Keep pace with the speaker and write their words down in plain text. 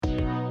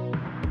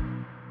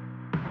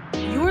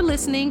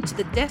listening to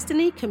the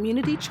Destiny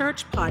Community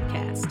Church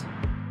podcast.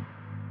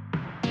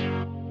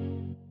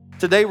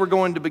 Today we're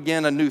going to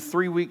begin a new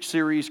 3-week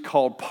series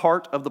called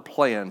Part of the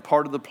Plan.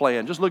 Part of the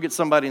Plan. Just look at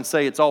somebody and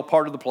say, it's all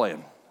part of the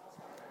plan.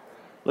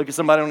 Look at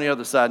somebody on the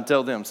other side and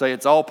tell them, say,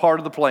 it's all part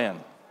of the plan.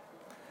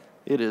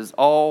 It is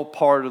all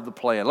part of the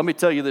plan. Let me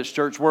tell you this,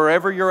 church,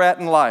 wherever you're at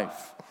in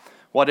life,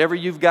 whatever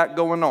you've got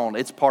going on,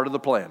 it's part of the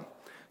plan.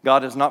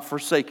 God has not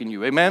forsaken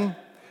you. Amen?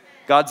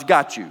 God's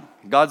got you.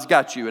 God's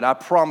got you. And I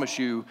promise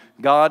you,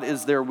 God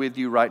is there with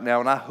you right now.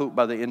 And I hope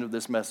by the end of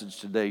this message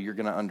today, you're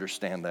going to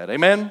understand that.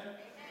 Amen?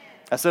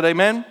 I said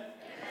amen?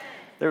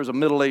 There was a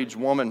middle-aged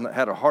woman that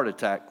had a heart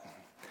attack.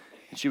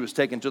 And she was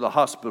taken to the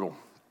hospital.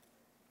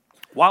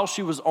 While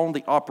she was on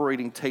the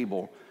operating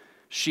table,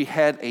 she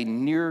had a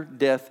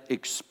near-death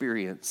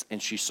experience,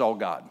 and she saw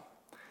God.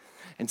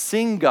 And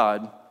seeing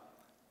God,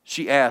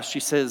 she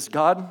says,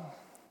 God,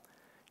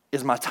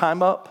 is my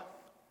time up?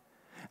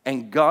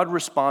 And God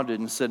responded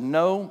and said,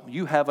 no,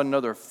 you have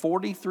another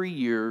 43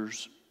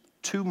 years,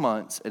 2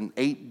 months, and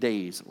 8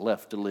 days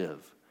left to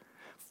live.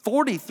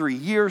 43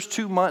 years,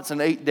 2 months, and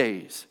 8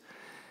 days.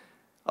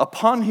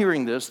 Upon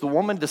hearing this, the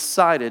woman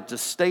decided to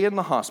stay in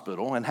the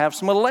hospital and have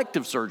some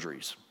elective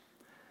surgeries.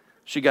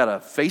 She got a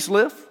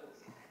facelift,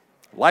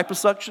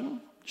 liposuction.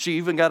 She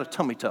even got a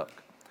tummy tuck.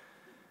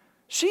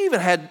 She even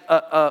had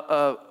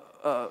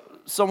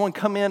someone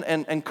come in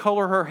and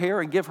color her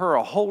hair and give her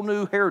a whole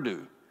new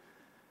hairdo.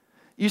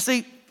 You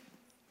see,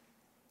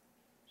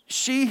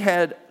 she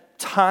had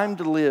time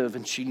to live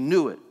and she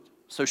knew it.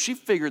 So she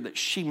figured that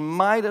she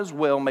might as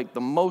well make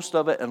the most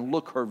of it and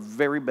look her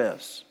very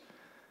best.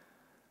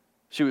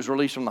 She was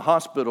released from the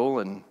hospital,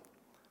 and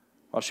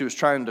while she was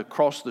trying to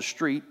cross the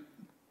street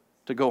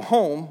to go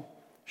home,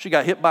 she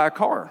got hit by a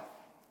car,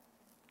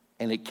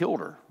 and it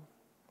killed her.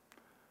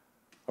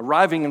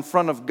 Arriving in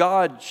front of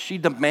God, she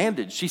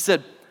demanded, she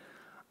said,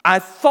 I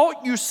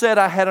thought you said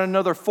I had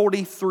another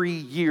 43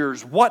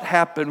 years. What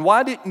happened?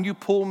 Why didn't you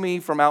pull me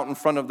from out in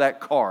front of that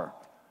car?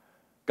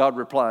 God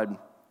replied,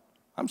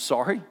 I'm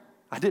sorry,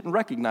 I didn't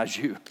recognize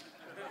you.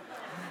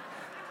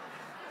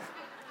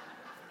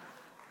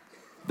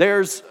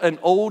 There's an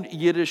old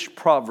Yiddish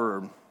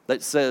proverb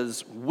that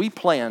says, we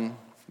plan,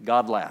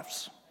 God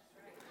laughs.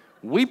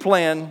 We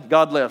plan,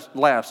 God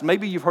laughs.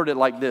 Maybe you've heard it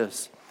like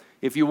this.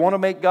 If you want to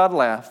make God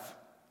laugh,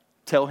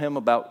 tell him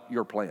about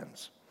your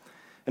plans.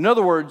 In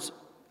other words,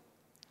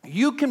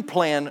 you can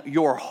plan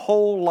your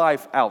whole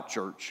life out,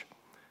 church,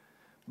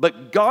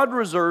 but God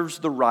reserves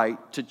the right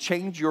to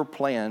change your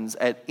plans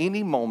at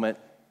any moment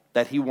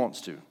that he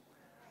wants to.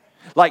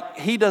 Like,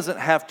 he doesn't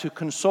have to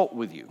consult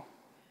with you.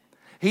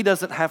 He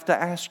doesn't have to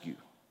ask you.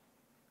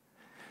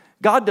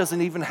 God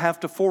doesn't even have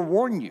to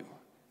forewarn you.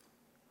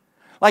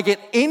 Like, at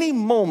any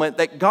moment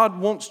that God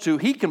wants to,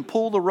 he can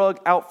pull the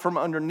rug out from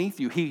underneath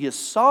you. He is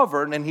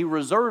sovereign and he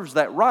reserves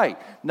that right.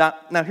 Now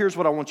here's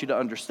what I want you to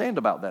understand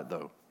about that,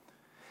 though.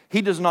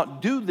 He does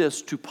not do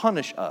this to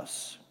punish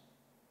us.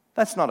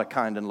 That's not a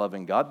kind and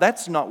loving God.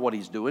 That's not what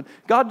he's doing.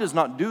 God does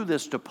not do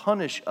this to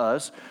punish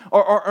us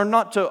or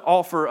not to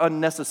offer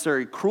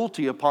unnecessary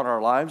cruelty upon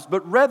our lives,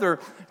 but rather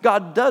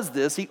God does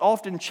this. He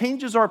often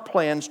changes our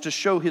plans to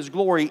show his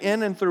glory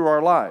in and through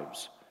our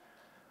lives.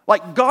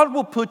 Like, God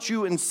will put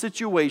you in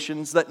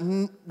situations that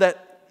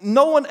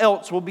no one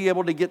else will be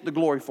able to get the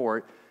glory for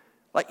it.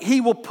 Like,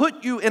 he will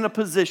put you in a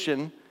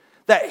position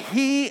that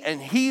he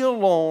and he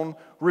alone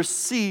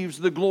receives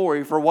the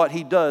glory for what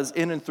he does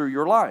in and through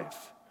your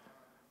life.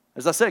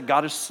 As I said,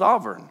 God is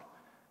sovereign,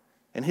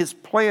 and his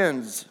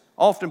plans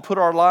often put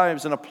our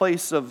lives in a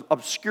place of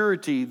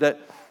obscurity that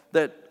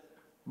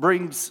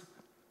brings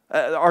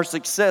our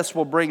success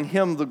will bring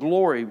him the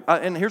glory.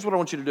 And here's what I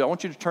want you to do. I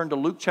want you to turn to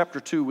Luke chapter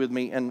 2 with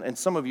me, and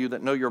some of you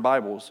that know your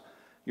Bibles,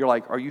 you're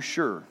like, are you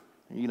sure?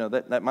 You know,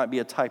 that might be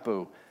a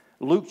typo.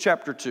 Luke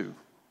chapter 2.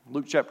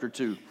 Luke chapter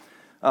 2.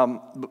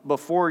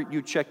 Before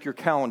you check your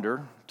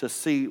calendar to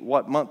see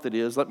what month it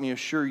is, let me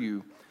assure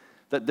you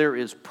that there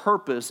is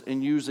purpose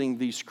in using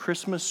these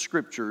Christmas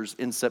scriptures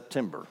in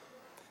September.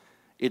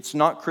 It's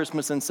not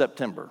Christmas in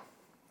September,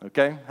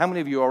 okay? How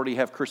many of you already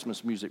have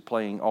Christmas music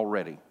playing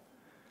already?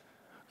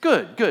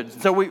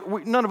 Good. So we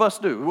none of us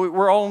do.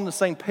 We're all on the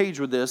same page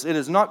with this. It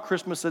is not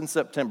Christmas in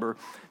September.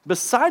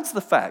 Besides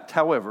the fact,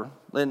 however,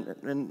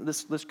 and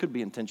this could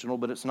be intentional,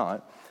 but it's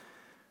not,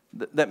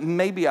 that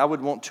maybe I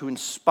would want to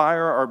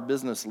inspire our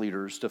business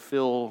leaders to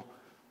feel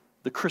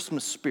the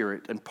Christmas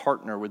spirit and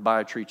partner with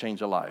Buy a Tree,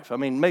 Change a Life. I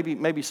mean,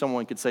 maybe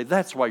someone could say,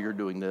 that's why you're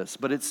doing this,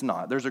 but it's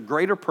not. There's a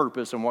greater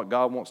purpose in what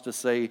God wants to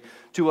say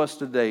to us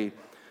today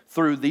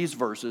through these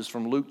verses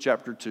from Luke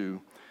chapter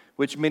 2,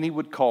 which many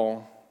would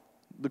call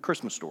the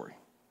Christmas story.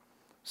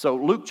 So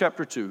Luke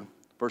chapter 2,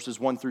 verses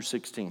 1 through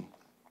 16. It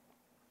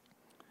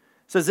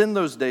says, in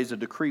those days a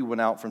decree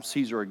went out from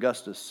Caesar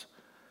Augustus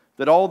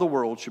that all the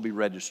world should be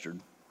registered.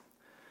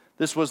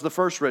 This was the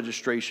first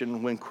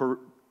registration when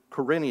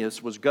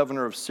Quirinius was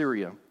governor of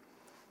Syria.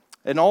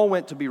 And all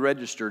went to be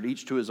registered,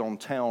 each to his own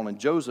town. And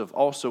Joseph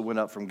also went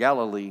up from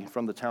Galilee,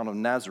 from the town of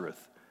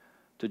Nazareth,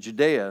 to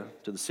Judea,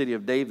 to the city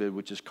of David,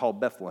 which is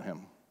called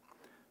Bethlehem,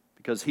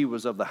 because he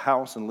was of the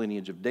house and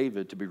lineage of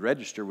David, to be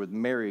registered with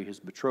Mary,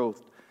 his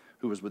betrothed,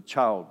 who was with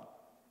child.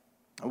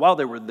 And while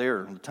they were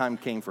there, the time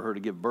came for her to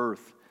give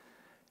birth.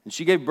 And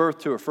she gave birth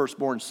to her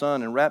firstborn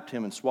son and wrapped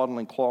him in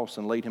swaddling cloths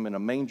and laid him in a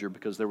manger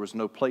because there was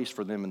no place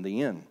for them in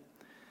the inn.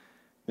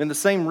 In the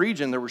same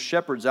region, there were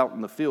shepherds out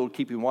in the field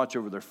keeping watch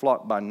over their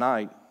flock by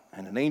night.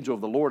 And an angel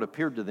of the Lord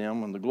appeared to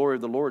them, and the glory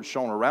of the Lord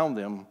shone around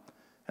them.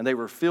 And they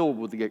were filled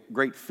with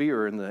great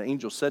fear. And the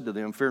angel said to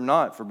them, "Fear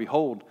not, for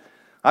behold,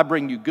 I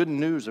bring you good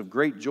news of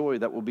great joy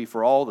that will be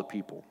for all the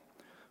people.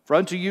 For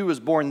unto you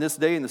is born this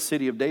day in the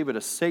city of David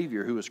a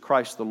Savior, who is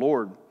Christ the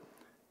Lord.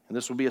 And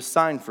this will be a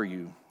sign for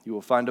you. You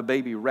will find a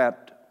baby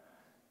wrapped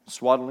in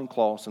swaddling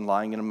cloths and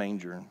lying in a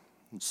manger."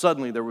 And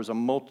suddenly there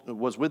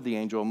was with the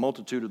angel a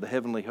multitude of the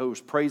heavenly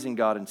host, praising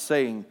God and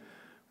saying,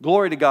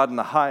 "Glory to God in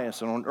the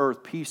highest, and on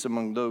earth peace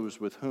among those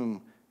with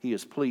whom he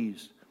is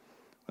pleased."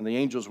 When the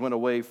angels went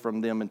away from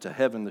them into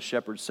heaven, the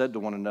shepherds said to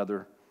one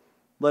another,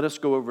 "Let us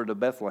go over to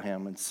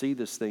Bethlehem and see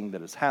this thing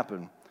that has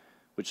happened,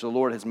 which the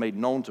Lord has made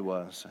known to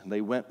us." And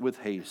they went with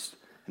haste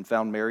and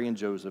found Mary and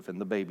Joseph and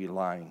the baby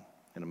lying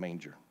in a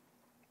manger.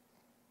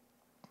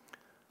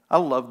 I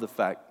love the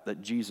fact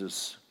that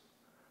Jesus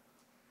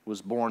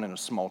was born in a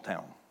small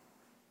town.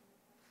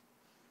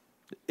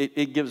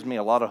 It gives me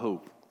a lot of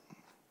hope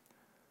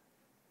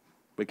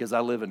because I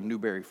live in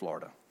Newberry,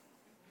 Florida.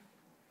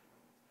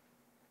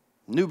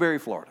 Newberry,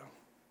 Florida.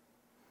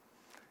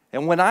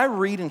 And when I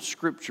read in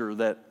Scripture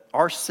that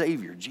our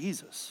Savior,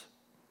 Jesus,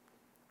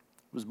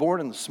 was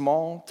born in the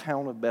small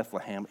town of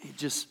Bethlehem,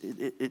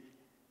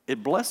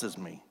 it blesses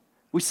me.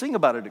 We sing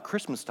about it at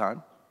Christmas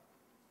time.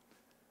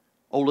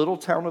 "O little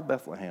town of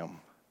Bethlehem,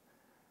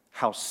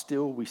 how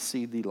still we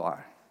see thee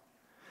lie.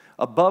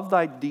 Above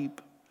thy deep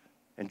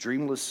and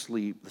dreamless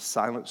sleep, the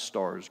silent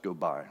stars go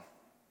by.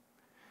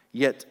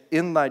 Yet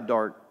in thy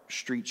dark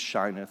streets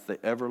shineth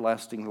the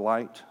everlasting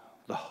light.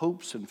 The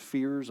hopes and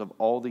fears of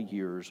all the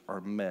years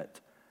are met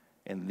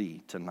in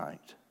thee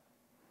tonight."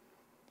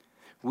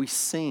 We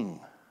sing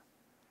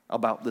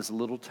about this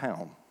little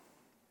town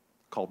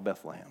called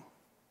Bethlehem.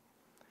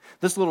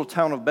 This little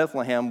town of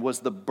Bethlehem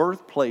was the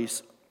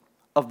birthplace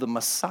of the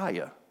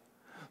Messiah,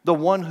 the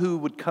one who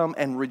would come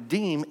and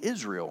redeem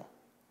Israel.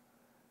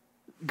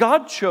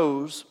 God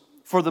chose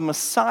for the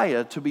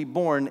Messiah to be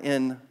born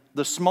in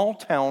the small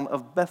town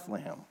of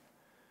Bethlehem.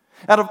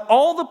 Out of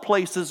all the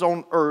places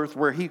on earth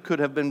where he could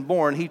have been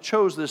born, he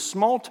chose this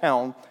small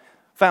town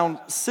found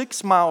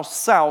 6 miles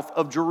south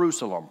of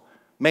Jerusalem.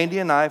 Mandy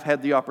and I have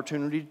had the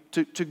opportunity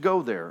to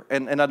go there.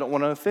 And I don't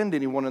want to offend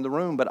anyone in the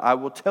room, but I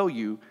will tell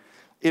you,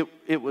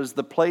 it was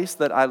the place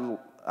that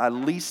I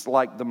least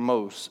liked the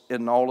most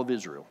in all of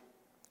Israel.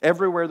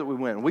 Everywhere that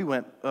we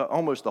went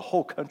almost the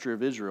whole country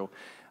of Israel.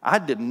 I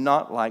did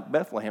not like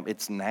Bethlehem.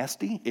 It's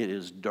nasty. It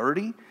is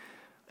dirty.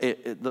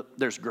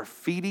 There's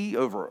graffiti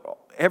over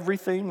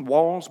everything,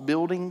 walls,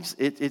 buildings.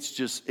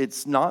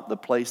 It's not the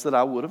place that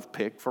I would have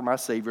picked for my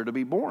Savior to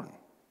be born.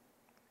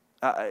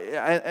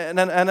 And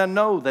I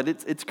know that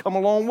it's come a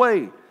long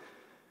way.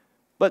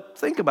 But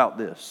think about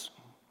this.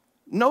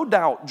 No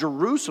doubt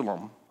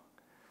Jerusalem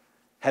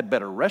had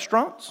better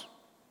restaurants.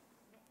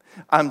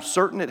 I'm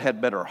certain it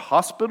had better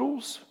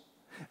hospitals.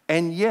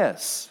 And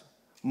yes,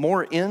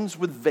 more inns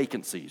with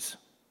vacancies.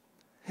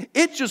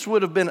 It just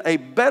would have been a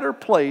better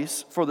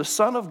place for the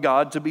Son of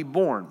God to be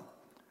born.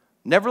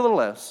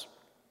 Nevertheless,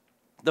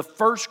 the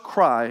first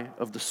cry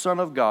of the Son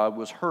of God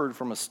was heard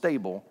from a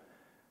stable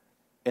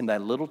in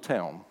that little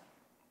town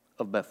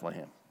of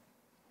Bethlehem.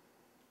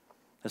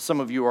 As some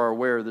of you are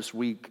aware, this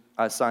week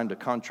I signed a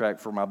contract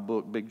for my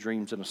book, Big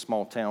Dreams in a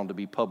Small Town, to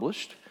be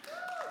published.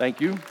 Thank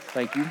you.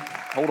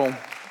 Hold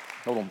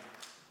on.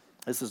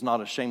 This is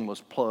not a shameless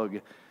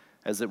plug,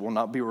 as it will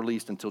not be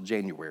released until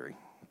January,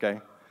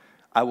 okay?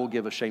 I will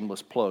give a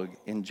shameless plug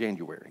in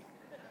January,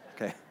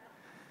 okay?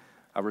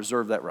 I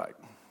reserve that right.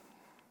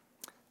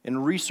 In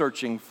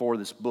researching for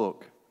this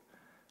book,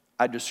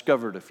 I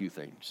discovered a few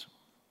things.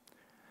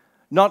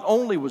 Not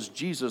only was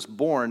Jesus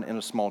born in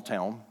a small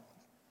town,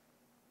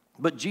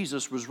 but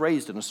Jesus was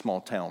raised in a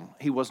small town.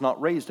 He was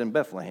not raised in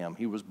Bethlehem.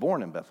 He was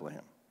born in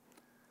Bethlehem.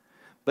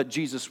 But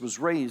Jesus was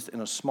raised in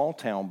a small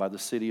town by the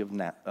city of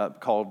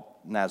called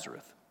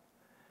Nazareth.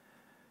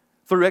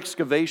 Through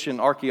excavation,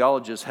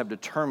 archaeologists have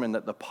determined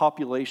that the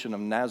population of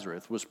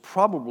Nazareth was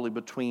probably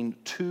between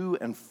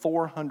 200 and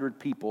 400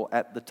 people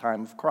at the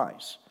time of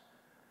Christ.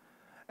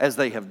 As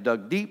they have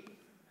dug deep,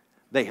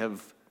 they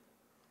have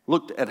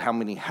looked at how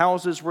many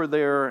houses were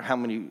there, how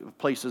many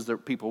places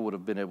that people would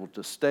have been able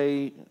to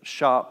stay,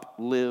 shop,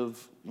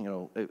 live,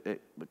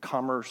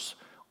 commerce,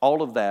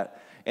 all of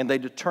that. And they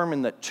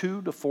determined that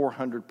 200 to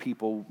 400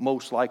 people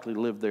most likely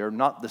lived there,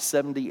 not the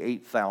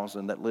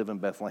 78,000 that live in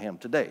Bethlehem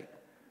today.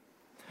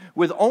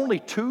 With only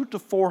 200 to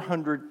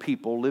 400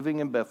 people living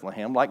in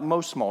Bethlehem, like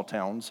most small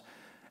towns,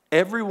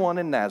 everyone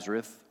in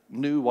Nazareth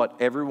knew what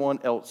everyone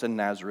else in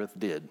Nazareth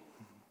did.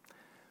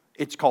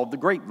 It's called the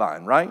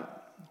grapevine, right?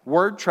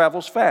 Word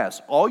travels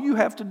fast. All you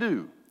have to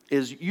do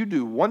is you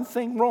do one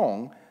thing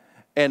wrong,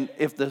 And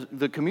if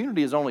the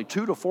community is only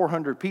 200 to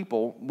 400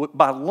 people,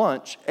 by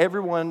lunch,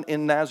 everyone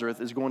in Nazareth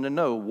is going to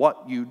know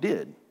what you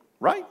did,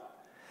 right?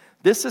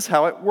 This is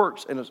how it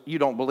works. And you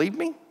don't believe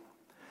me?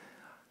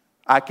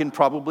 I can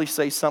probably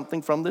say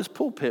something from this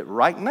pulpit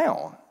right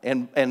now.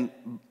 And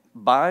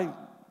by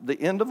the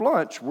end of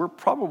lunch,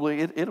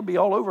 it'll be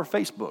all over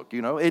Facebook.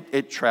 You know,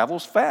 it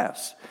travels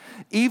fast.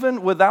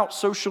 Even without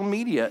social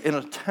media, in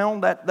a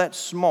town that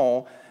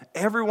small,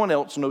 everyone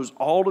else knows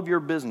all of your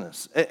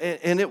business.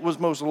 And it was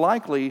most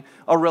likely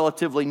a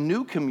relatively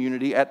new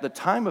community at the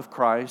time of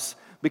Christ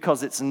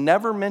because it's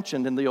never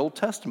mentioned in the Old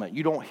Testament.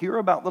 You don't hear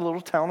about the little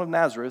town of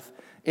Nazareth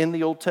in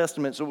the Old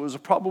Testament, so it was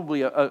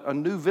probably a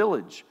new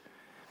village.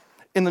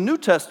 In the New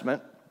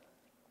Testament,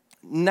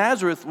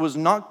 Nazareth was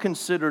not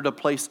considered a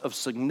place of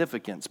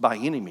significance by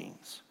any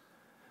means.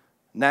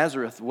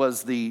 Nazareth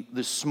was the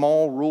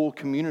small rural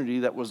community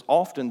that was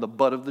often the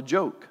butt of the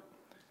joke.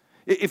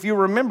 If you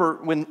remember,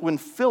 when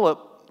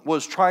Philip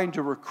was trying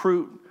to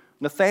recruit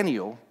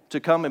Nathanael to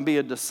come and be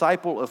a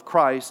disciple of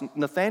Christ,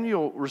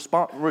 Nathanael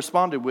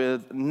responded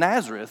with,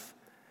 Nazareth?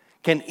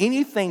 Can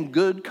anything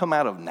good come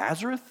out of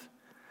Nazareth?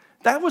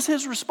 That was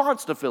his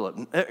response to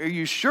Philip. Are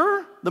you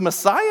sure? The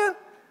Messiah?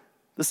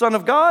 The Son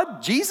of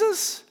God?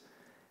 Jesus?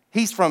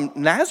 He's from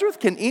Nazareth?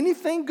 Can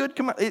anything good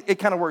come out? It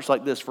kind of works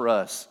like this for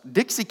us.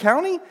 Dixie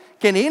County?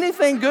 Can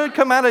anything good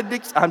come out of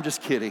Dixie? I'm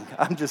just kidding.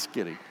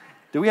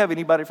 Do we have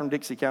anybody from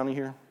Dixie County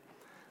here?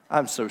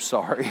 I'm so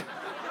sorry.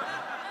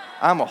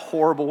 I'm a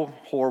horrible,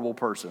 horrible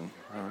person.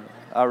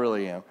 I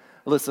really am.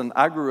 Listen,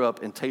 I grew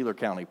up in Taylor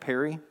County,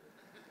 Perry,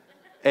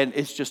 and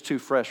it's just too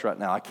fresh right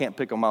now. I can't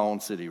pick on my own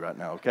city right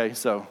now, okay?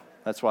 So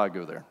that's why I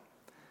go there.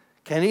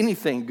 Can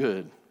anything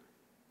good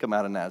come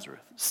out of Nazareth?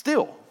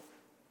 Still,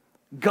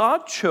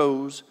 God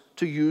chose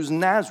to use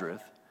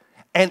Nazareth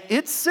and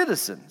its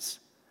citizens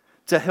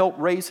to help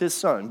raise his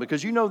son,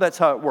 because you know that's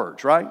how it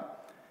works, right?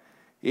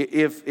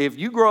 If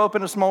you grow up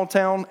in a small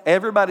town,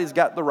 everybody's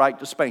got the right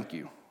to spank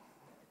you.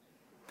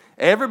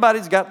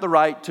 Everybody's got the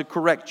right to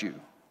correct you.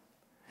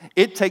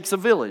 It takes a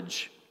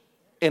village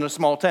in a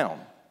small town.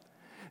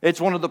 It's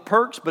one of the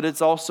perks, but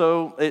it's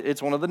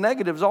one of the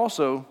negatives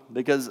also,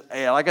 because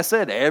like I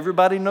said,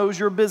 everybody knows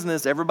your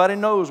business. Everybody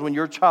knows when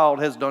your child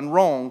has done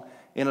wrong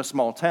in a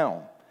small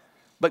town.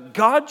 But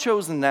God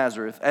chose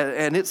Nazareth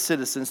and its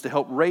citizens to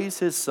help raise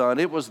his son.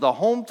 It was the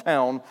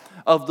hometown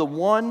of the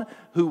one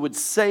who would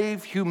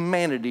save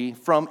humanity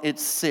from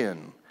its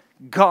sin.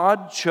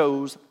 God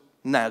chose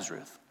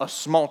Nazareth, a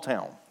small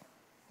town.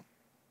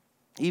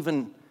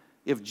 Even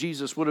if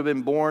Jesus would have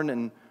been born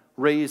and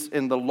raised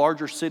in the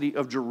larger city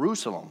of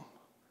Jerusalem,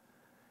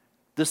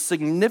 the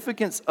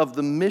significance of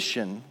the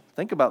mission,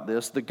 think about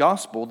this, the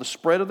gospel, the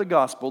spread of the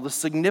gospel, the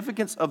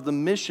significance of the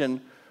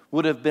mission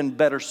would have been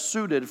better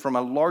suited from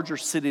a larger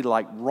city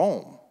like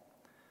Rome.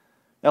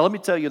 Now, let me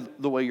tell you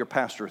the way your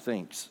pastor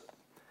thinks.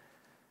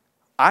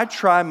 I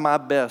try my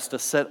best to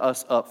set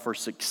us up for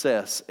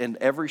success in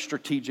every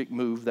strategic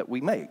move that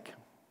we make.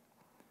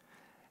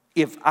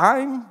 If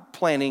I'm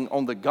planning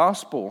on the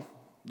gospel,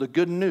 the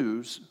good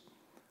news,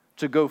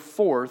 to go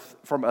forth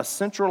from a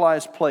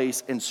centralized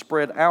place and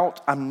spread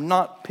out, I'm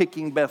not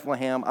picking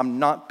Bethlehem, I'm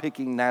not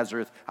picking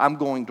Nazareth, I'm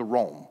going to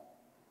Rome.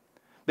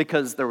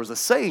 Because there was a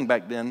saying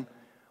back then,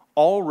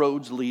 all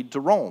roads lead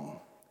to Rome.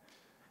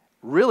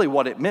 Really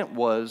what it meant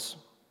was,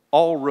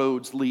 all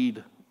roads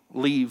leave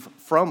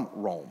from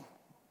Rome.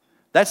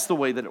 That's the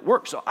way that it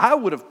works. So I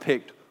would have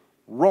picked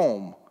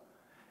Rome.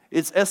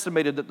 It's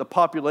estimated that the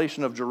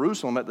population of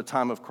Jerusalem at the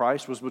time of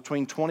Christ was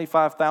between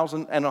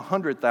 25,000 and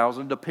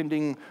 100,000,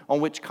 depending on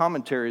which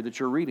commentary that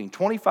you're reading.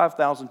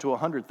 25,000 to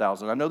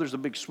 100,000. I know there's a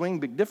big swing,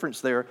 big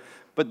difference there,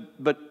 but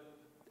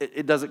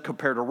it doesn't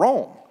compare to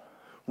Rome.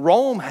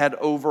 Rome had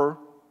over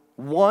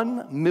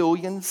 1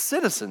 million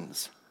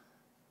citizens.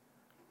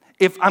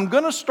 If I'm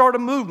going to start a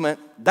movement,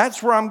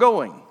 that's where I'm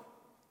going.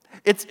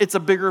 It's a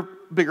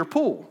bigger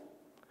pool,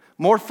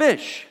 more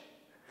fish.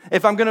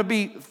 If I'm going to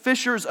be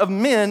fishers of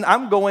men,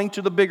 I'm going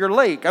to the bigger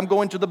lake. I'm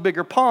going to the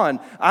bigger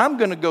pond. I'm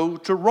going to go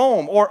to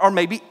Rome or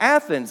maybe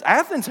Athens.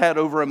 Athens had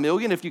over 1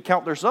 million if you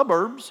count their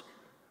suburbs.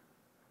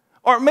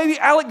 Or maybe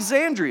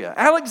Alexandria.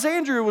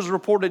 Alexandria was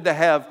reported to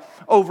have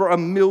over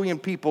 1 million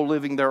people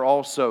living there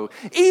also.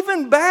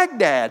 Even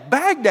Baghdad.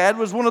 Baghdad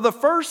was one of the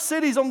first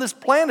cities on this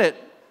planet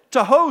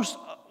to host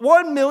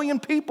 1 million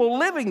people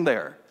living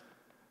there.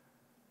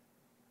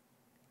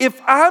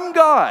 If I'm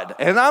God,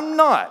 and I'm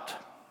not,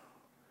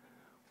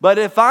 but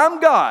if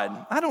I'm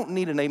God, I don't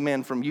need an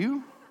amen from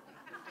you.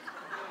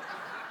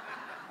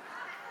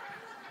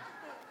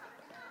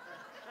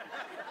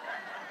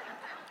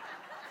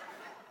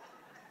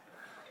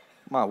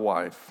 My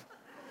wife.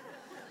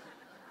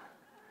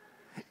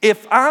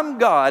 If I'm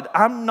God,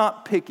 I'm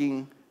not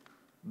picking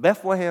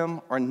Bethlehem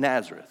or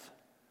Nazareth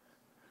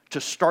to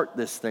start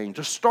this thing,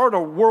 to start a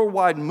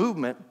worldwide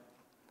movement.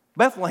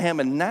 Bethlehem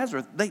and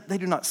Nazareth, they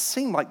do not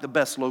seem like the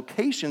best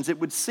locations. It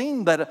would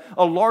seem that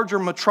a larger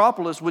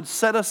metropolis would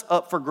set us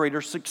up for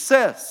greater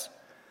success.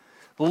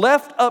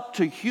 Left up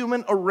to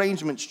human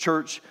arrangements,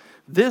 church,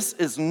 this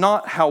is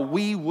not how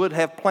we would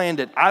have planned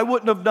it. I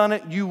wouldn't have done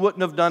it. You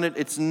wouldn't have done it.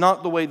 It's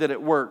not the way that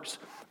it works.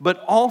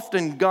 But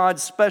often God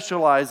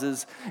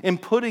specializes in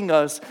putting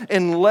us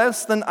in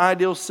less than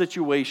ideal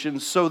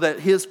situations so that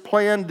His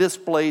plan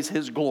displays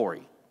His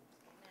glory.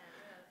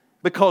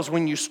 Because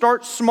when you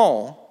start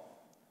small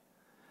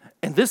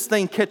and this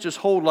thing catches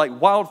hold like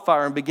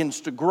wildfire and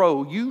begins to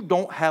grow, you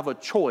don't have a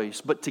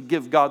choice but to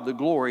give God the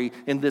glory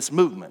in this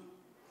movement.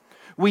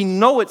 We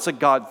know it's a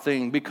God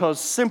thing because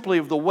simply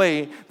of the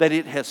way that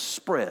it has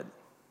spread.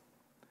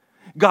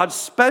 God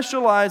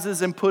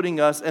specializes in putting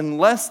us in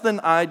less than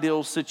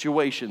ideal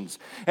situations.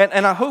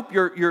 And I hope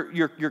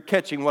you're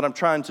catching what I'm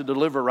trying to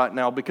deliver right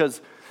now,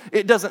 because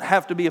it doesn't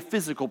have to be a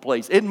physical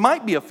place. It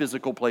might be a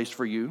physical place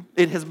for you.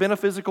 It has been a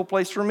physical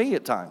place for me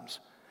at times.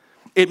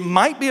 It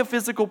might be a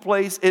physical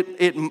place.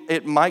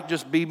 It might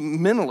just be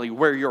mentally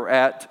where you're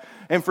at.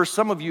 And for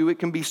some of you, it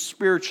can be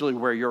spiritually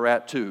where you're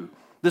at too.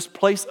 This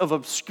place of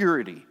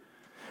obscurity.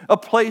 A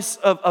place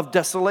of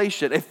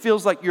desolation. It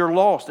feels like you're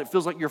lost. It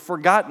feels like you're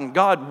forgotten.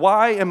 God,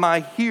 why am I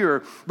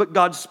here? But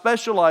God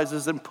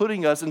specializes in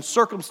putting us in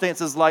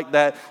circumstances like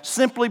that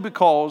simply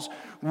because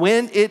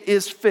when it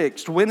is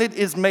fixed, when it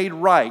is made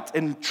right,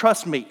 and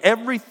trust me,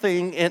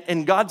 everything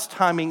in God's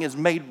timing is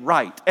made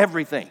right.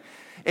 Everything.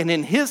 And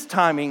in His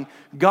timing,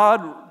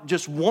 God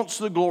just wants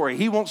the glory.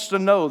 He wants to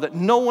know that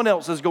no one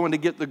else is going to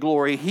get the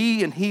glory.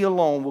 He and He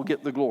alone will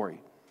get the glory.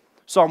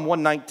 Psalm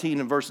 119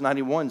 and verse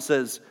 91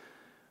 says,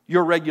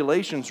 your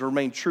regulations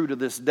remain true to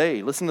this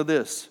day. Listen to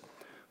this.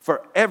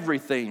 For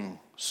everything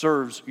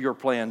serves your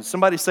plans.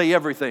 Somebody say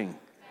everything.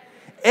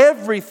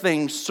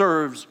 Everything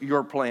serves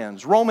your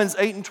plans. Romans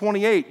 8 and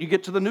 28, you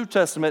get to the New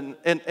Testament,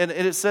 and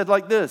it said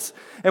like this.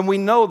 And we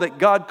know that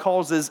God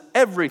causes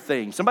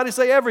everything. Somebody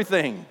say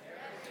everything.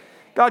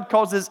 God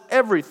causes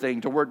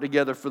everything to work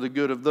together for the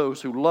good of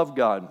those who love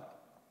God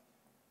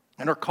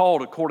and are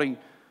called according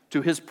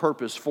to His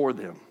purpose for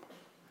them.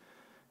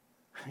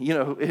 You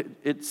know,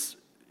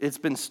 it's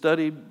been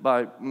studied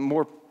by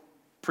more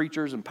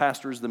preachers and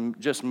pastors than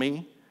just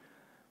me.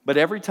 But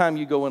every time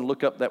you go and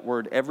look up that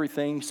word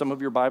everything, some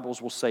of your Bibles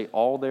will say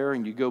all there,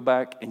 and you go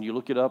back and you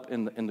look it up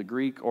in the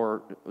Greek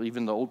or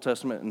even the Old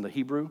Testament in the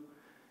Hebrew.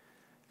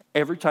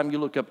 Every time you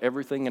look up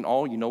everything and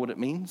all, you know what it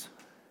means?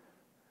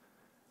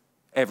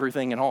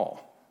 Everything and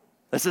all.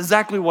 That's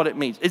exactly what it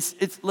means.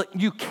 It's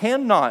you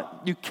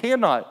cannot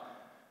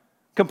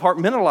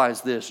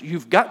compartmentalize this.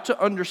 You've got to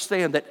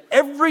understand that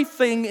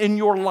everything in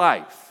your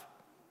life,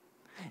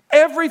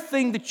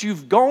 everything that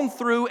you've gone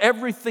through,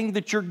 everything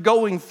that you're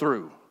going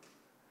through,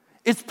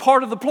 it's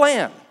part of the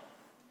plan.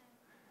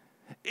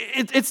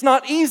 It's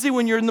not easy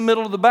when you're in the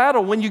middle of the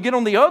battle. When you get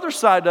on the other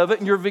side of it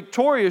and you're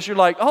victorious, you're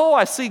like, oh,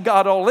 I see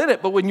God all in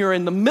it. But when you're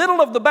in the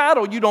middle of the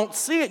battle, you don't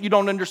see it, you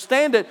don't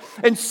understand it.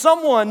 And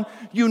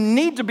you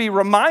need to be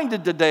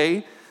reminded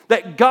today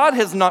that God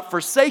has not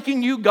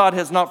forsaken you, God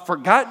has not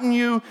forgotten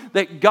you,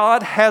 that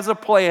God has a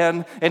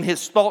plan and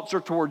His thoughts are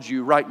towards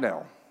you right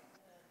now.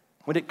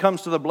 When it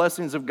comes to the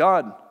blessings of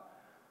God,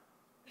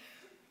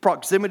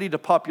 proximity to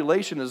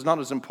population is not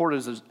as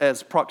important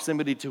as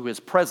proximity to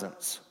His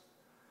presence.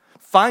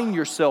 Find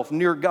yourself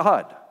near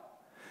God.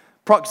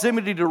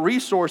 Proximity to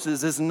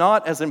resources is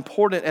not as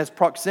important as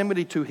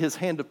proximity to His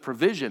hand of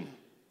provision.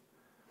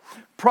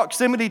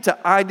 Proximity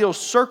to ideal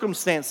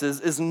circumstances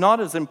is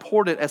not as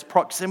important as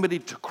proximity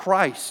to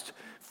Christ.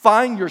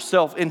 Find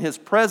yourself in His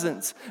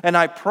presence, and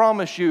I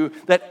promise you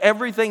that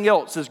everything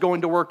else is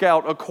going to work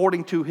out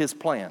according to His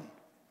plan.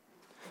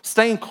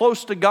 Staying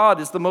close to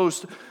God is the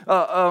most,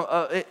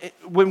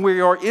 when we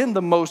are in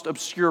the most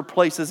obscure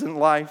places in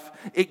life,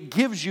 it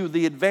gives you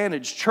the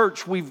advantage.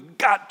 Church, we've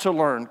got to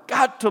learn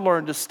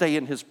to stay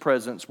in His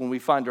presence when we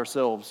find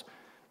ourselves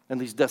in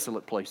these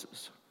desolate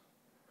places.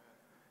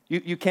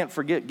 You can't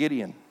forget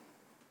Gideon.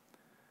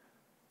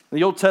 In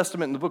the Old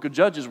Testament, in the book of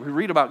Judges, we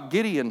read about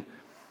Gideon,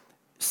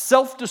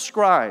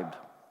 self-described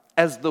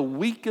as the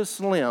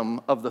weakest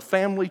limb of the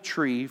family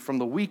tree from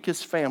the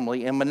weakest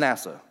family in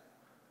Manasseh.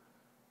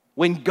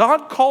 When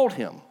God called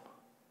him,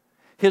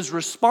 his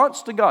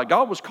response to God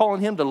was calling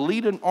him to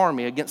lead an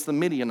army against the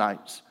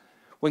Midianites.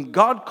 When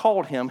God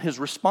called him, his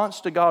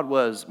response to God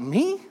was,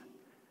 me?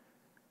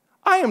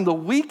 I am the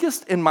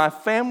weakest in my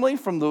family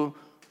from the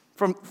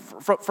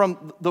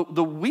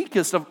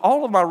weakest of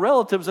all of my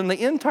relatives in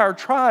the entire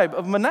tribe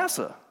of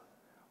Manasseh.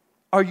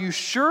 Are you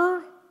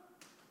sure?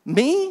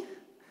 Me?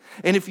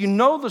 And if you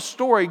know the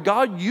story,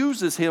 God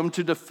uses him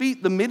to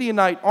defeat the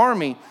Midianite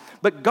army.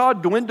 But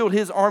God dwindled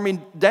his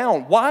army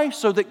down. Why?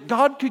 So that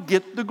God could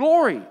get the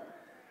glory.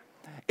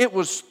 It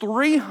was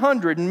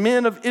 300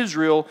 men of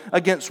Israel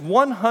against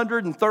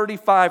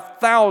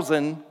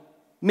 135,000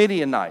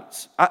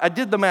 Midianites. I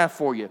did the math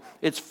for you.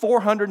 It's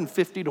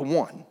 450 to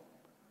 1.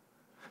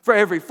 For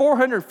every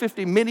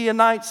 450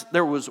 Midianites,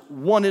 there was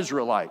one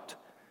Israelite.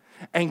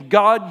 And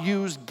God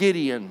used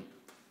Gideon,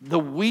 the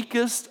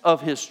weakest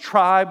of his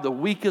tribe, the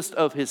weakest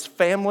of his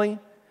family,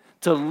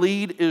 to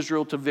lead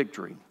Israel to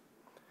victory.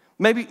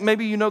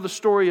 Maybe you know the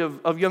story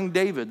of young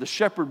David, the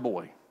shepherd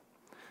boy.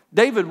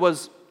 David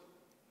was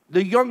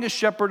the youngest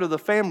shepherd of the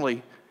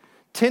family.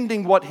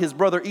 tending what his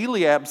brother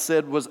Eliab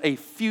said was a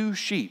few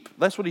sheep.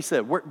 That's what he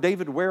said.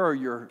 David, where are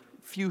your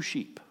few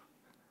sheep?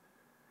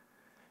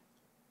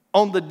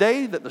 On the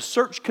day that the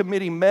search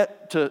committee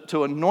met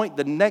to anoint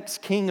the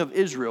next king of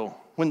Israel,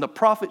 when the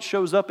prophet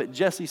shows up at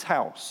Jesse's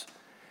house,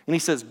 and he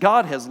says,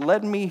 God has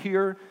led me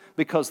here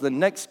because the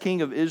next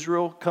king of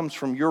Israel comes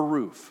from your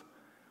roof.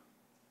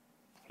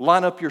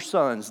 Line up your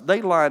sons.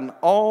 They line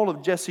all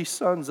of Jesse's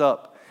sons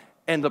up,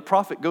 and the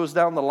prophet goes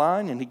down the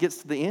line, and he gets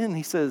to the end, and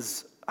he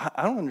says,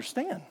 I don't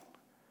understand.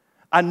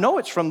 I know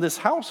it's from this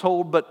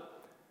household, but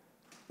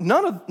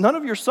none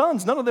of your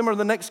sons, none of them are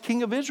the next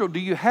king of Israel. Do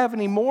you have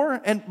any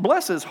more? And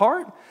bless his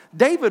heart,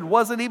 David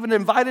wasn't even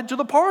invited to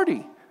the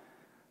party.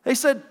 They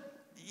said,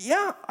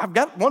 yeah, I've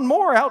got one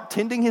more out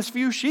tending his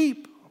few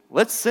sheep.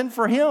 Let's send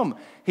for him.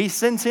 He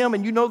sends him,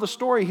 and you know the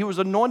story. He was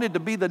anointed to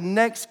be the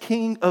next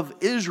king of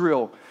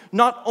Israel.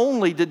 Not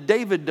only did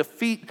David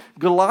defeat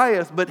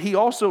Goliath, but he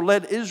also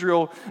led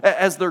Israel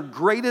as their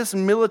greatest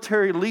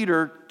military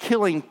leader,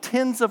 killing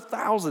tens of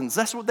thousands.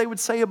 That's what they would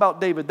say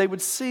about David. They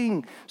would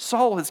sing,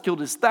 Saul has killed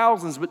his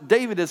thousands, but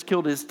David has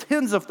killed his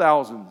tens of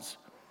thousands.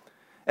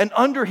 And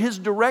under his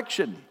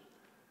direction,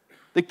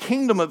 the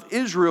kingdom of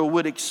Israel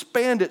would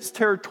expand its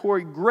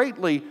territory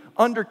greatly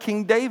under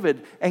King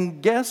David.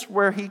 And guess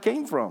where he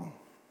came from?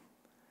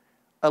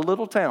 A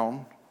little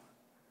town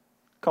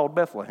called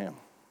Bethlehem.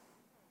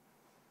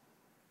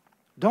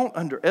 Don't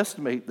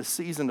underestimate the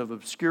season of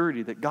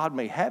obscurity that God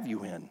may have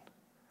you in.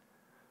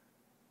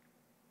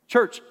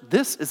 Church,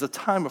 this is a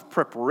time of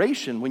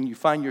preparation when you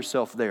find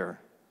yourself there.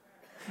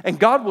 And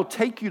God will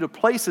take you to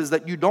places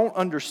that you don't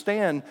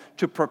understand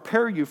to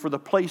prepare you for the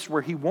place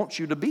where He wants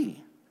you to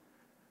be.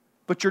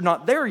 But you're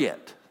not there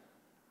yet.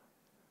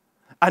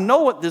 I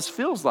know what this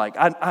feels like.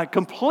 I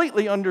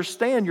completely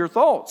understand your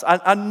thoughts.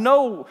 I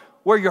know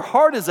where your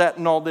heart is at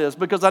in all this,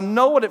 because I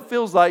know what it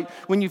feels like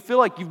when you feel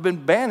like you've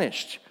been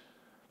banished.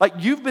 Like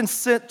you've been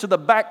sent to the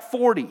back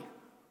 40.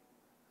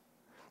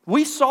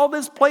 We saw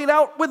this played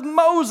out with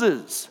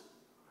Moses.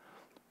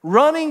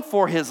 Running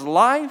for his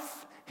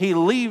life, he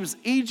leaves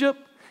Egypt.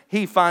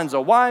 He finds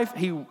a wife.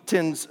 He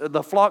tends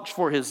the flocks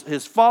for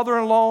his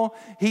father-in-law.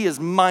 He is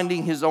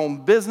minding his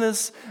own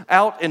business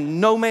out in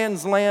no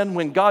man's land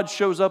when God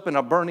shows up in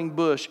a burning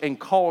bush and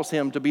calls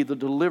him to be the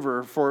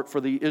deliverer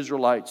for the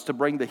Israelites, to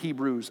bring the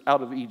Hebrews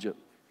out of Egypt.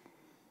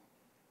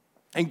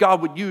 And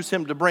God would use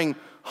him to bring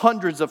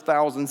hundreds of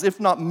thousands, if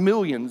not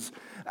millions,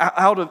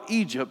 out of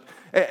Egypt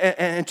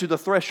and to the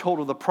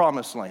threshold of the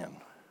promised land.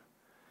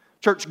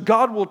 Church,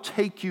 God will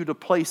take you to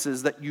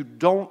places that you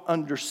don't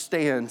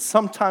understand.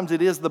 Sometimes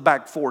it is the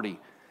back 40.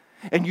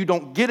 And you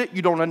don't get it,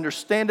 you don't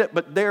understand it,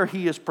 but there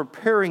He is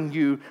preparing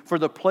you for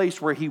the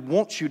place where He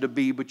wants you to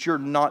be, but you're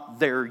not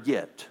there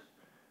yet.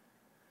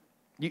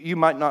 You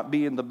might not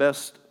be in the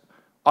best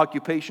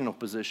occupational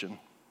position.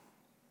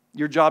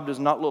 Your job does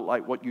not look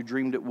like what you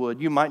dreamed it would.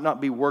 You might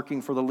not be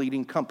working for the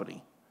leading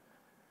company.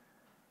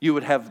 You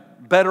would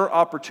have better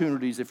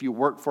opportunities if you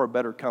worked for a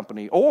better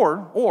company.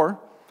 Or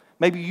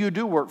maybe you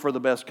do work for the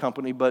best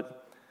company,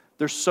 but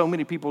there's so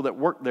many people that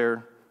work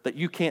there that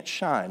you can't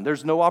shine.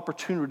 There's no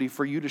opportunity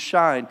for you to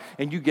shine,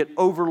 and you get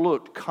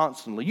overlooked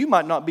constantly. You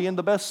might not be in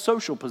the best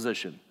social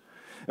position.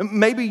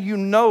 Maybe you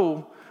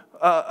know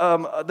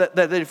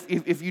that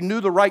if you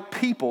knew the right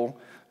people,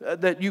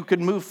 that you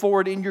could move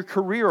forward in your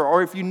career,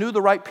 or if you knew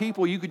the right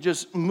people, you could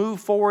just move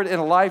forward in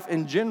life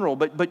in general,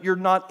 but you're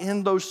not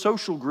in those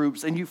social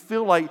groups and you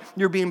feel like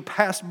you're being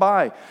passed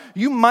by.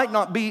 You might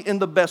not be in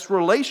the best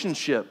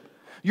relationship.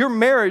 Your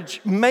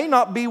marriage may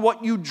not be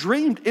what you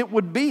dreamed it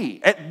would be.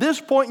 At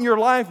this point in your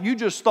life, you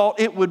just thought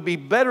it would be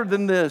better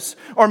than this.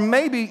 Or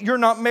maybe you're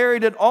not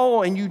married at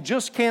all and you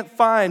just can't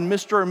find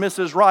Mr. or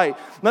Mrs. Right.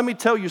 Let me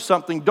tell you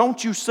something.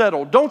 Don't you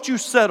settle. Don't you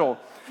settle.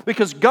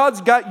 Because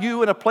God's got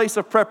you in a place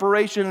of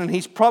preparation, and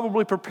He's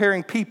probably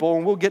preparing people,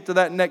 and we'll get to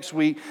that next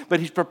week, but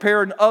He's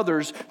preparing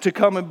others to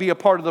come and be a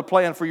part of the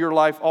plan for your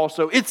life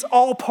also. It's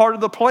all part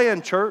of the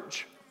plan,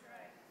 church.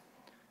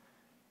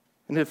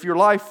 And if your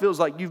life feels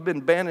like you've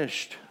been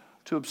banished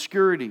to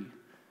obscurity,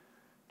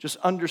 just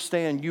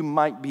understand you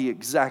might be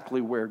exactly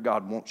where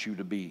God wants you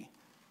to be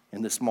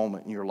in this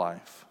moment in your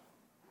life.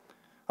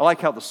 I like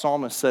how the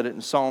psalmist said it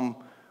in Psalm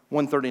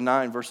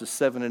 139, verses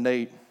 7 and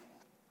 8.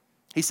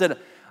 He said,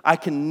 I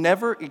can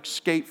never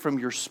escape from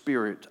your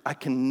spirit. I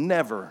can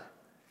never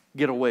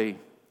get away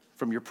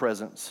from your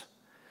presence.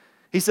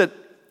 He said,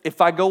 if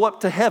I go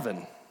up to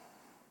heaven,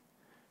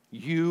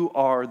 you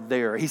are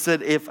there. He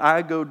said, if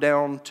I go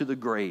down to the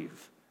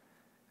grave,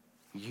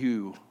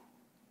 you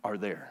are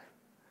there.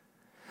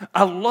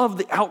 I love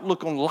the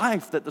outlook on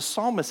life that the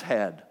psalmist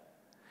had.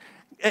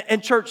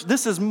 And church,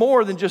 this is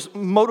more than just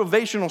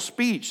motivational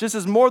speech. This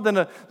is more than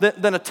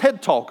a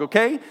TED Talk,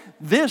 okay?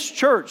 This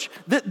church,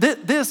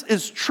 this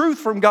is truth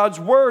from God's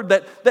Word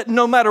that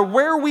no matter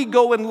where we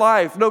go in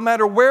life, no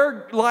matter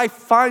where life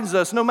finds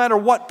us, no matter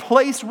what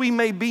place we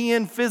may be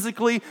in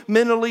physically,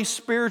 mentally,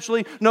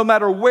 spiritually, no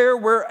matter where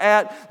we're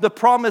at, the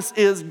promise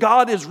is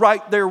God is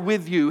right there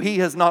with you. He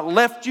has not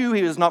left you.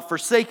 He has not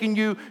forsaken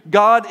you.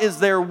 God is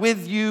there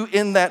with you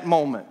in that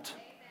moment.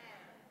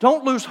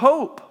 Don't lose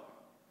hope.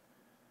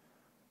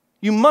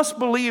 You must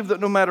believe that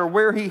no matter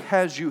where He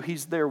has you,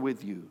 He's there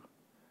with you.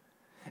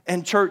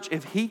 And church,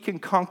 if He can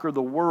conquer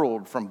the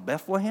world from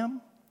Bethlehem,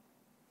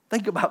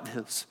 think about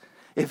this.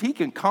 If He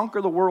can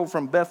conquer the world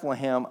from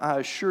Bethlehem, I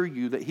assure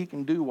you that He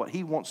can do what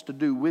He wants to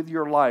do with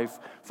your life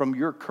from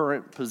your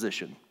current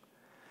position,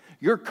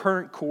 your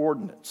current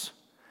coordinates.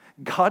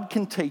 God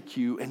can take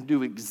you and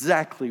do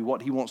exactly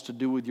what He wants to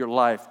do with your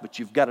life, but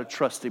you've got to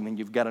trust Him and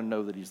you've got to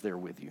know that He's there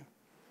with you.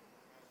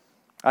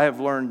 I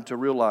have learned to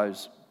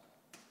realize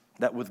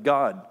that with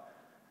God,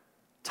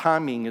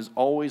 timing is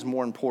always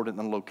more important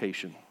than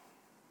location.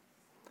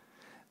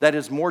 That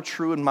is more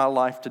true in my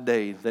life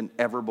today than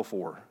ever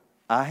before.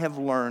 I have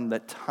learned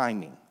that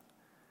timing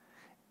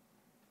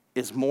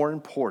is more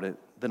important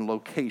than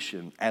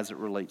location as it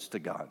relates to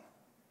God.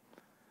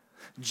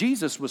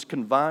 Jesus was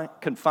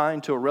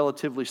confined to a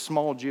relatively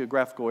small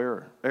geographical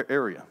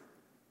area.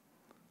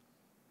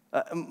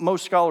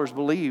 Most scholars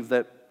believe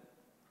that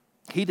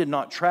He did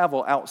not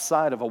travel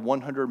outside of a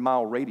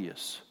 100-mile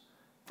radius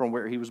from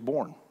where He was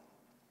born.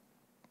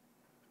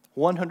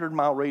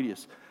 100-mile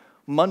radius.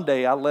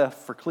 Monday, I left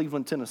for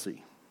Cleveland,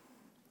 Tennessee.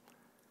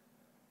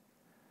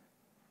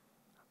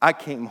 I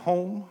came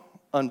home,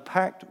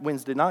 unpacked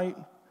Wednesday night,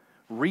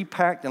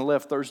 repacked and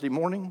left Thursday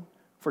morning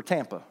for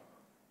Tampa.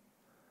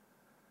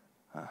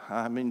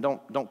 I mean,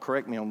 don't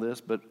correct me on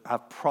this, but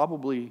I've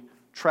probably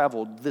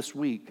traveled this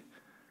week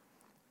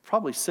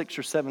probably 6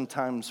 or 7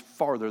 times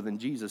farther than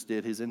Jesus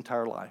did His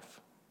entire life.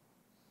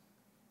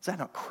 Is that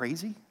not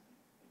crazy?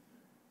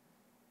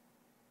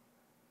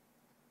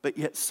 But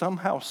yet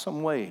somehow,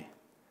 some way,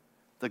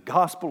 the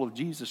gospel of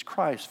Jesus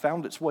Christ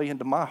found its way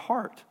into my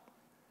heart.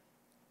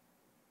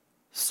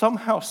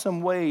 Somehow,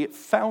 some way, it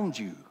found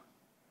you,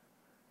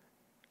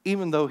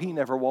 even though He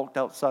never walked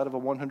outside of a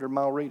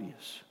 100-mile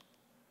radius.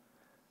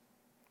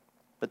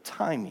 But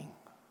timing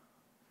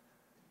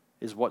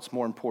is what's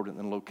more important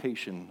than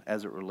location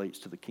as it relates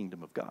to the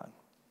kingdom of God.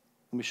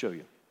 Let me show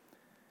you.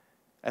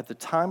 At the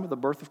time of the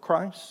birth of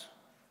Christ,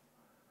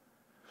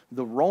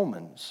 the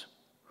Romans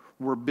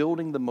were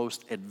building the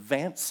most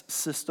advanced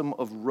system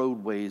of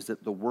roadways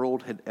that the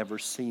world had ever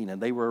seen. And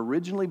they were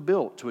originally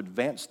built to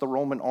advance the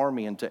Roman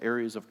army into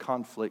areas of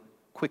conflict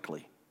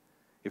quickly.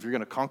 If you're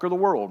going to conquer the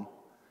world,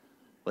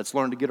 let's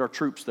learn to get our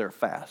troops there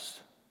fast.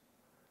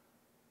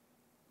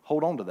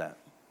 Hold on to that.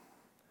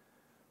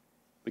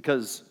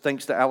 Because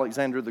thanks to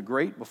Alexander the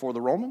Great before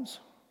the Romans,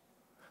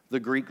 the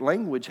Greek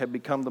language had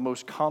become the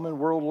most common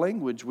world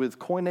language, with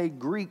Koine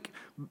Greek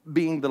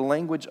being the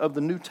language of the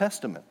New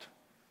Testament.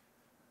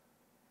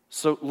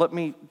 So let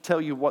me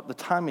tell you what the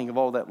timing of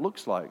all that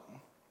looks like.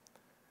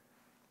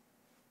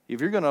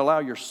 If you're going to allow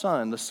your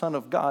son, the Son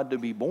of God, to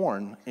be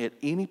born at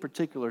any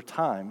particular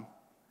time,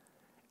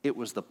 it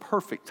was the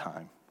perfect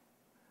time.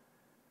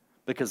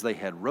 Because they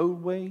had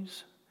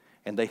roadways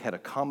and they had a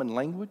common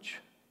language.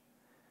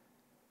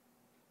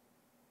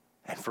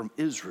 And from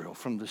Israel,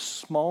 from this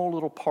small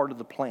little part of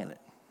the planet,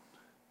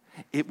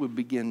 it would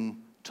begin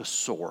to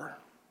soar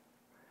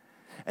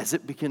as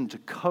it began to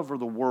cover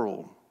the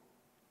world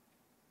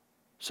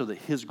so that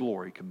His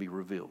glory could be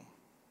revealed.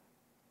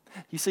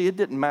 You see, it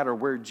didn't matter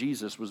where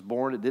Jesus was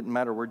born. It didn't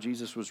matter where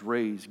Jesus was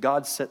raised.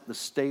 God set the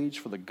stage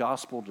for the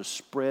gospel to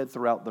spread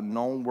throughout the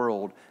known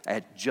world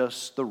at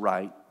just the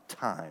right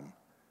time.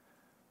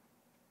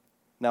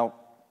 Now,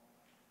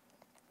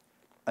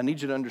 I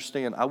need you to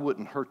understand, I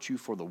wouldn't hurt you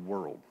for the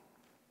world.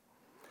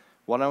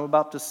 What I'm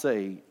about to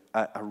say,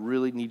 I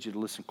really need you to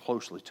listen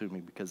closely to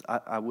me, because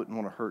I wouldn't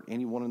want to hurt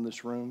anyone in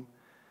this room.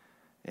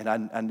 And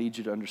I need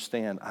you to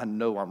understand, I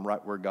know I'm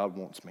right where God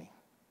wants me.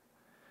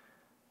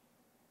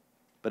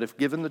 But if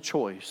given the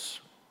choice,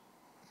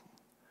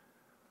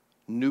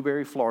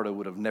 Newberry, Florida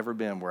would have never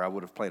been where I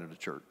would have planted a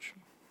church.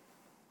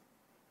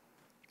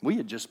 We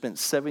had just spent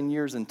 7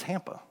 years in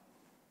Tampa.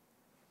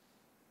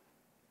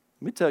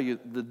 Let me tell you,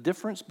 the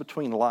difference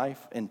between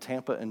life in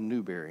Tampa and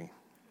Newberry.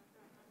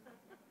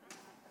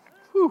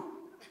 Whew.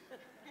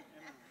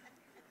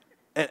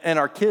 And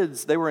our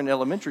kids, they were in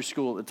elementary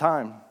school at the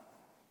time.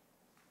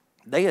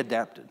 They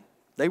adapted.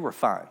 They were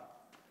fine.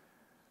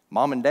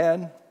 Mom and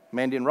Dad,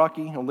 Mandy and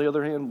Rocky, on the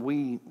other hand,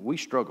 we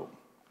struggled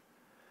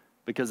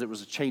because it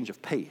was a change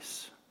of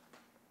pace.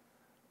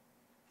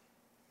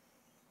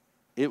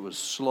 It was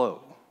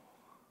slow.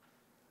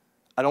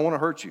 I don't want to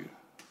hurt you,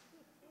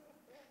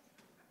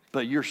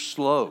 but you're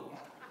slow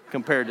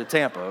compared to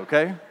Tampa,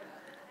 okay?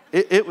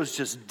 It was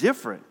just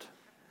different.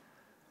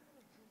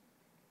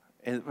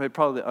 And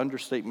probably the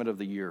understatement of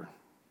the year.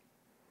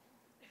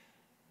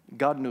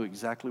 God knew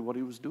exactly what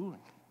He was doing.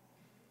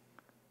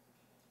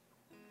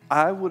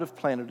 I would have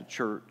planted a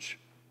church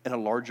in a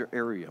larger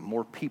area,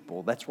 more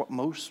people. That's what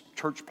most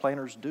church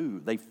planters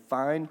do. They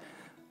find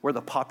where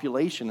the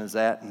population is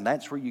at, and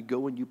that's where you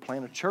go and you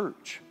plant a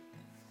church.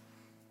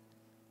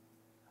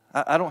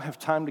 I don't have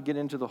time to get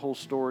into the whole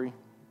story,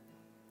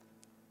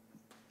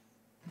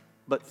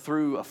 but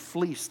through a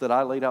fleece that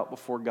I laid out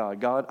before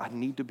God, I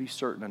need to be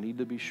certain, I need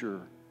to be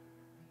sure.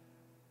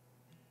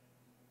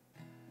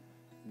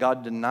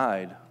 God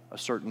denied a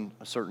certain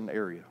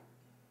area.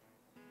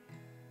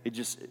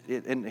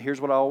 And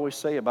here's what I always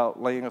say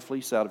about laying a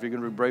fleece out. If you're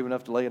going to be brave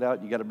enough to lay it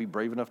out, you got to be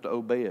brave enough to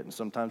obey it. And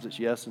sometimes it's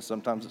yes, and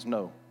sometimes it's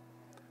no.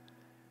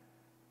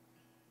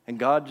 And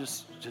God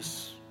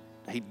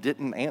He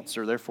didn't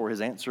answer. Therefore,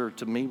 His answer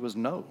to me was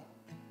no.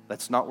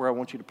 That's not where I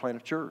want you to plant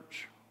a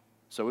church.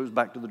 So it was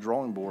back to the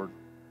drawing board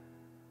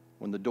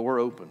when the door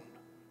opened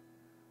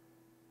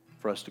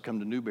for us to come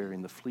to Newberry,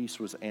 and the fleece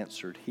was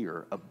answered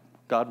here.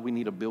 God, we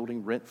need a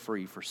building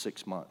rent-free for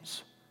 6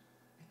 months.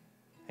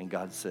 And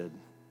God said,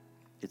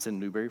 it's in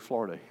Newberry,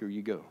 Florida. Here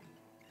you go.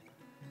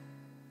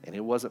 And it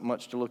wasn't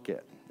much to look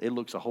at. It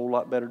looks a whole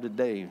lot better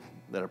today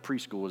that a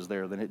preschool is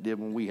there than it did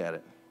when we had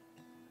it.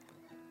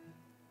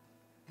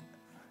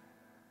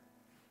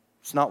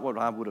 It's not what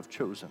I would have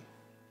chosen.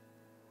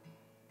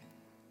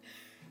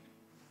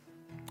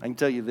 I can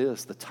tell you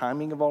this, the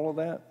timing of all of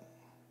that,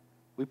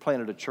 we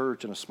planted a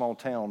church in a small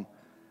town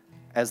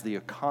as the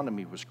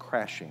economy was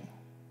crashing.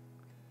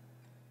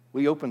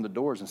 We opened the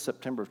doors in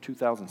September of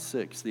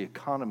 2006. The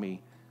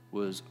economy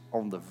was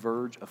on the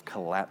verge of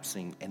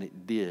collapsing, and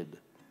it did.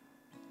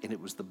 And it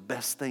was the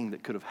best thing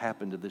that could have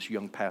happened to this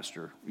young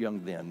pastor,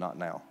 young then, not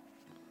now.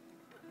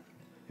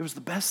 It was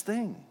the best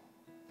thing.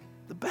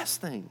 The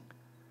best thing.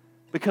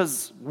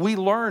 Because we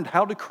learned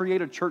how to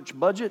create a church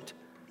budget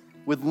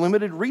with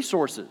limited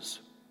resources.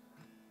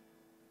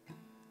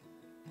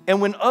 And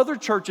when other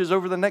churches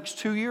over the next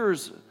 2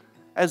 years,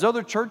 as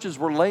other churches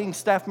were laying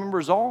staff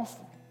members off,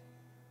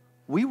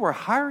 we were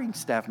hiring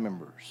staff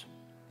members.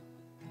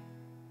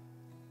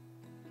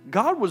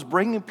 God was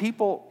bringing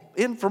people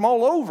in from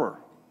all over.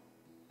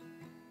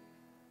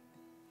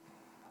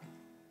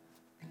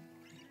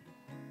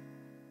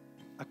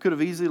 I could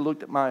have easily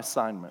looked at my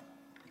assignment,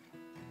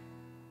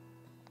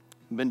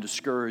 been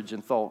discouraged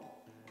and thought,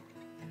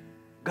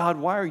 God,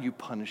 why are you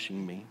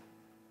punishing me?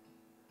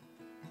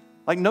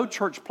 Like no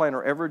church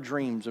planter ever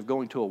dreams of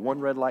going to a one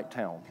red light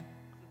town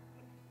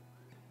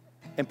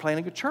and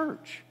planting a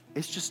church.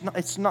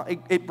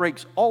 It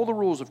breaks all the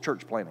rules of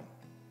church planting.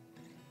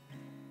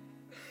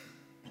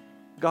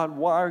 God,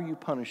 why are you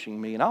punishing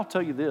me? And I'll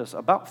tell you this,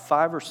 about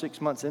 5 or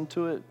 6 months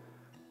into it,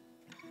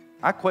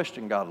 I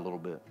questioned God a little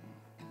bit.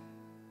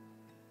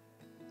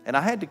 And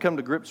I had to come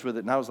to grips with it.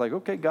 And I was like,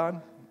 okay,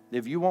 God,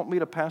 if you want me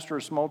to pastor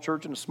a small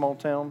church in a small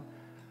town,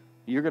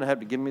 you're going to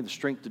have to give me the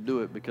strength to do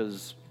it,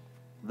 because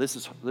this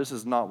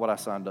is not what I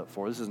signed up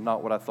for. This is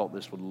not what I thought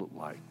this would look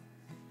like.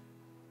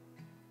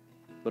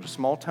 But a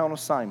small town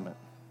assignment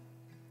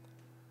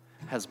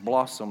has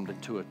blossomed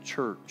into a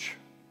church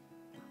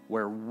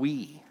where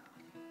we,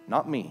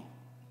 not me,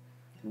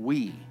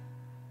 we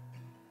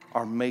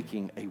are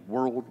making a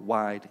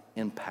worldwide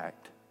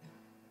impact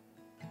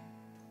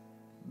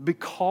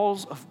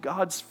because of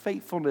God's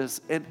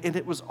faithfulness. And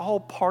it was all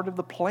part of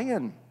the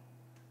plan.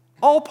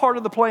 All part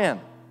of the plan.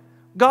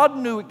 God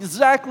knew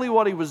exactly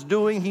what He was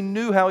doing. He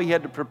knew how He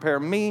had to prepare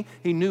me.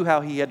 He knew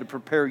how He had to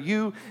prepare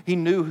you. He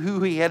knew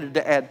who He had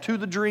to add to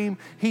the dream.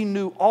 He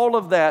knew all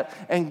of that.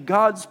 And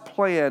God's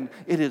plan,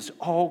 it is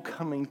all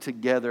coming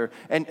together.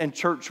 And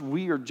church,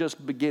 we are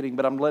just beginning.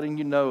 But I'm letting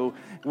you know,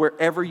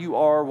 wherever you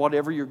are,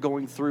 whatever you're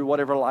going through,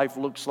 whatever life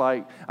looks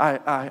like,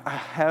 I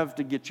have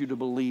to get you to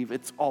believe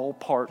it's all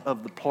part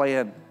of the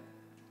plan.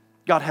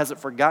 God hasn't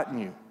forgotten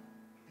you.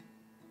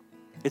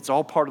 It's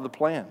all part of the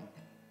plan.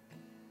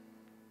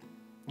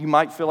 You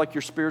might feel like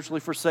you're spiritually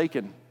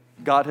forsaken.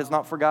 God has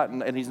not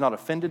forgotten, and He's not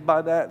offended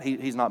by that.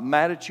 He's not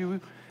mad at you.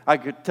 I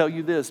could tell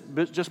you this,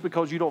 but just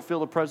because you don't feel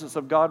the presence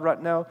of God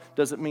right now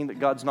doesn't mean that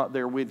God's not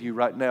there with you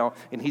right now,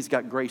 and He's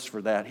got grace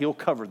for that. He'll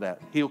cover that.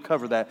 He'll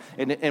cover that.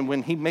 And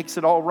when He makes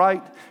it all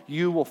right,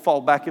 you will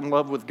fall back in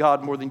love with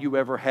God more than you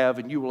ever have,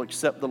 and you will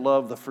accept the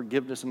love, the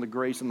forgiveness, and the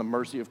grace and the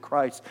mercy of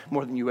Christ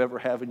more than you ever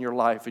have in your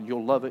life, and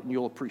you'll love it and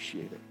you'll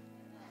appreciate it.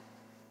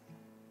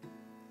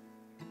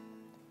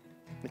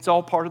 It's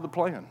all part of the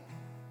plan.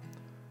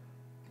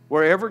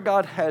 Wherever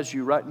God has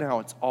you right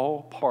now, it's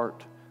all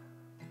part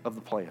of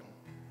the plan.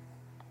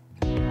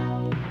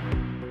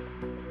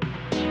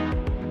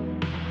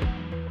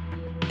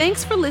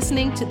 Thanks for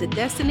listening to the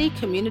Destiny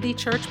Community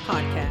Church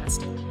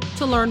podcast.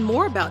 To learn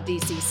more about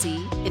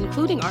DCC,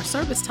 including our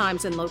service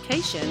times and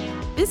location,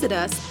 visit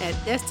us at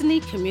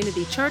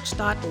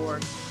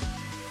destinycommunitychurch.org.